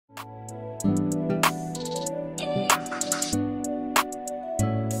Hello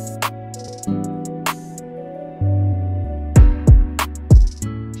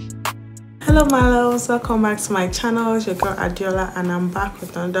my loves, welcome back to my channel. It's your girl Adeola and I'm back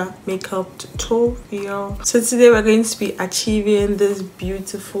with another makeup tutorial. So today we're going to be achieving this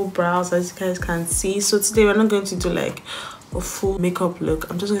beautiful brows, as you guys can see. So today we're not going to do like a full makeup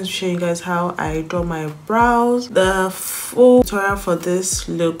look. I'm just going to show you guys how I draw my brows. The full tutorial for this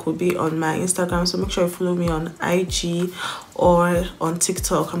look will be on my Instagram, so make sure you follow me on IG or on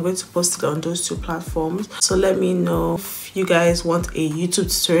TikTok. I'm going to post it on those two platforms. So let me know if you guys want a YouTube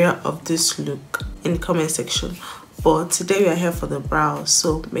tutorial of this look in the comment section. But today we are here for the brows,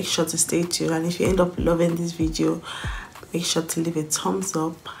 so make sure to stay tuned. And if you end up loving this video, make sure to leave a thumbs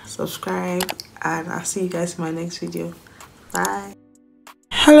up, subscribe, and I'll see you guys in my next video. Bye.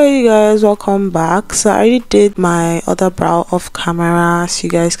 Hello you guys, welcome back. So I already did my other brow off camera, so you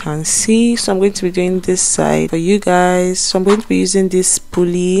guys can see. So I'm going to be doing this side for you guys. So I'm going to be using this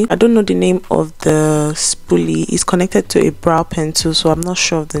spoolie. I don't know the name of the spoolie. It's connected to a brow pencil, so I'm not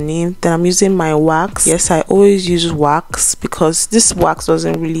sure of the name. Then I'm using my wax. Yes, I always use wax because this wax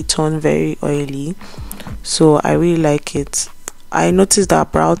doesn't really turn very oily, so I really like it. I noticed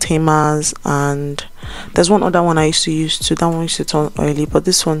that brow tamers, and there's one other one I used to use too. That one used to turn oily, but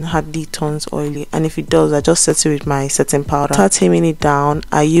this one hardly turns oily. And if it does, I just set it with my setting powder. Start taming it down.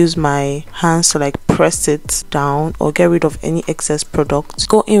 I use my hands to like press it down or get rid of any excess product.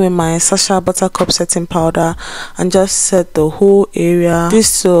 Go in with my SACHA Buttercup setting powder and just set the whole area.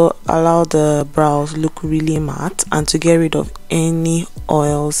 This to allow the brows look really matte and to get rid of any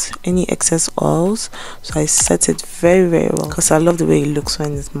oils, any excess oils. So I set it very well because I love the way it looks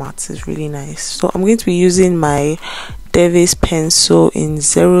when it's matte. It's really nice. So I'm going to be using my Davis pencil in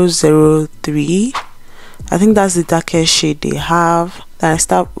 003. I think that's the darkest shade they have. Then I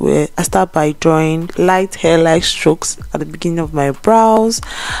start by drawing light hair-like strokes at the beginning of my brows.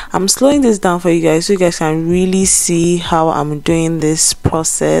 I'm slowing this down for you guys so you guys can really see how I'm doing this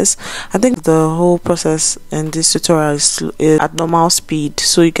process. I think the whole process in this tutorial is at normal speed,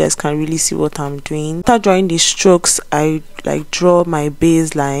 so you guys can really see what I'm doing. After drawing these strokes, I like draw my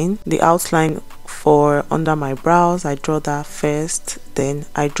baseline, the outline for under my brows. I draw that first, then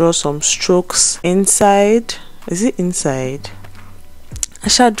I draw some strokes inside. Is it inside? I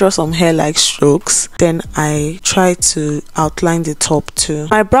shall draw some hair-like strokes, then I try to outline the top too.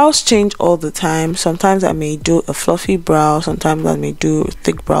 My brows change all the time. Sometimes I may do a fluffy brow, sometimes I may do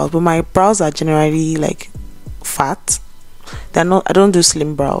thick brows, but my brows are generally like fat. They're not, I don't do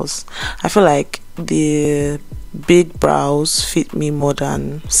slim brows. I feel like the big brows fit me more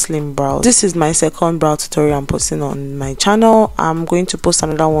than slim brows. This is my second brow tutorial I'm posting on my channel. I'm going to post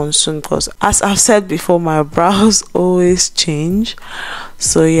another one soon because, as I've said before, my brows always change.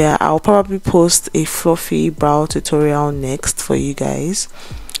 So yeah, I'll probably post a fluffy brow tutorial next for you guys.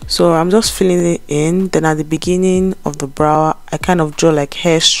 So I'm just filling it in. Then at the beginning of the brow, I kind of draw like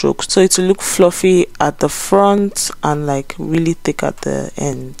hair strokes, so it will look fluffy at the front and like really thick at the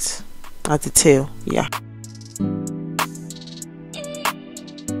end, at the tail. Yeah.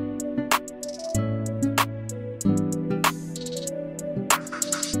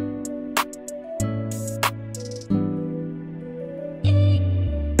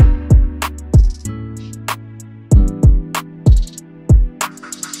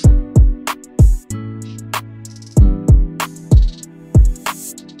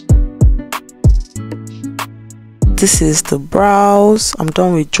 This is the brows. I'm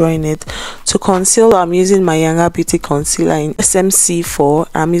done with drawing it. To conceal, I'm using my YANGA Beauty concealer in SMC4.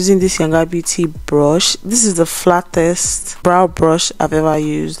 I'm using this YANGA Beauty brush. This is the flattest brow brush I've ever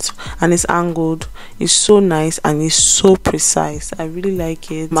used, and it's angled. It's so nice and it's so precise. I really like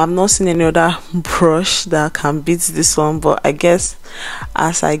it. I've not seen any other brush that can beat this one, but I guess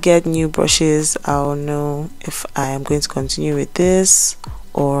as I get new brushes, I'll know if I am going to continue with this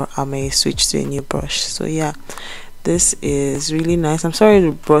or I may switch to a new brush. So yeah, this is really nice. I'm sorry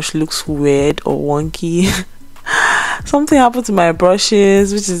the brush looks weird or wonky. Something happened to my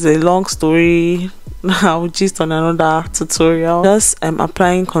brushes, which is a long story. I'll gist on another tutorial. Just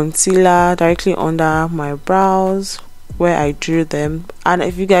applying concealer directly under my brows where I drew them. And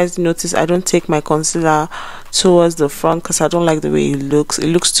if you guys notice, I don't take my concealer towards the front because I don't like the way it looks. It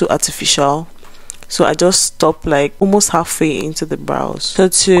looks too artificial. So I just stop like almost halfway into the brows. So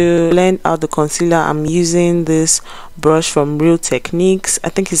to blend out the concealer, I'm using this brush from Real Techniques. I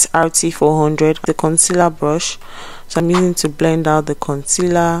think it's RT400, the concealer brush. So I'm using to blend out the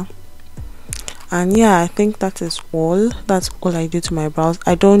concealer. And yeah, I think that is all. That's all I do to my brows.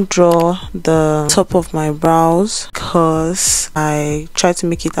 I don't draw the top of my brows because I try to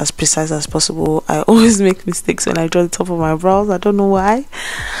make it as precise as possible. I always make mistakes when I draw the top of my brows. I don't know why.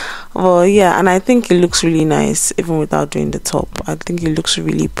 Well, yeah, and I think it looks really nice even without doing the top. I think it looks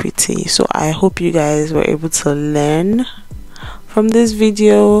really pretty. So I hope you guys were able to learn from this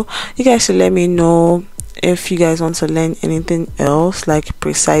video. You guys should let me know if you guys want to learn anything else, like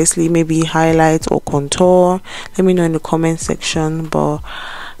precisely maybe highlight or contour. Let me know in the comment section. But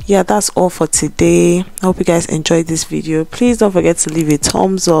yeah, that's all for today. I hope you guys enjoyed this video. Please don't forget to leave a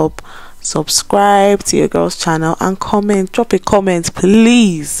thumbs up, subscribe to your girl's channel, and comment. Drop a comment,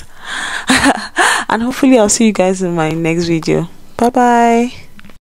 please. And hopefully I'll see you guys in my next video. Bye bye.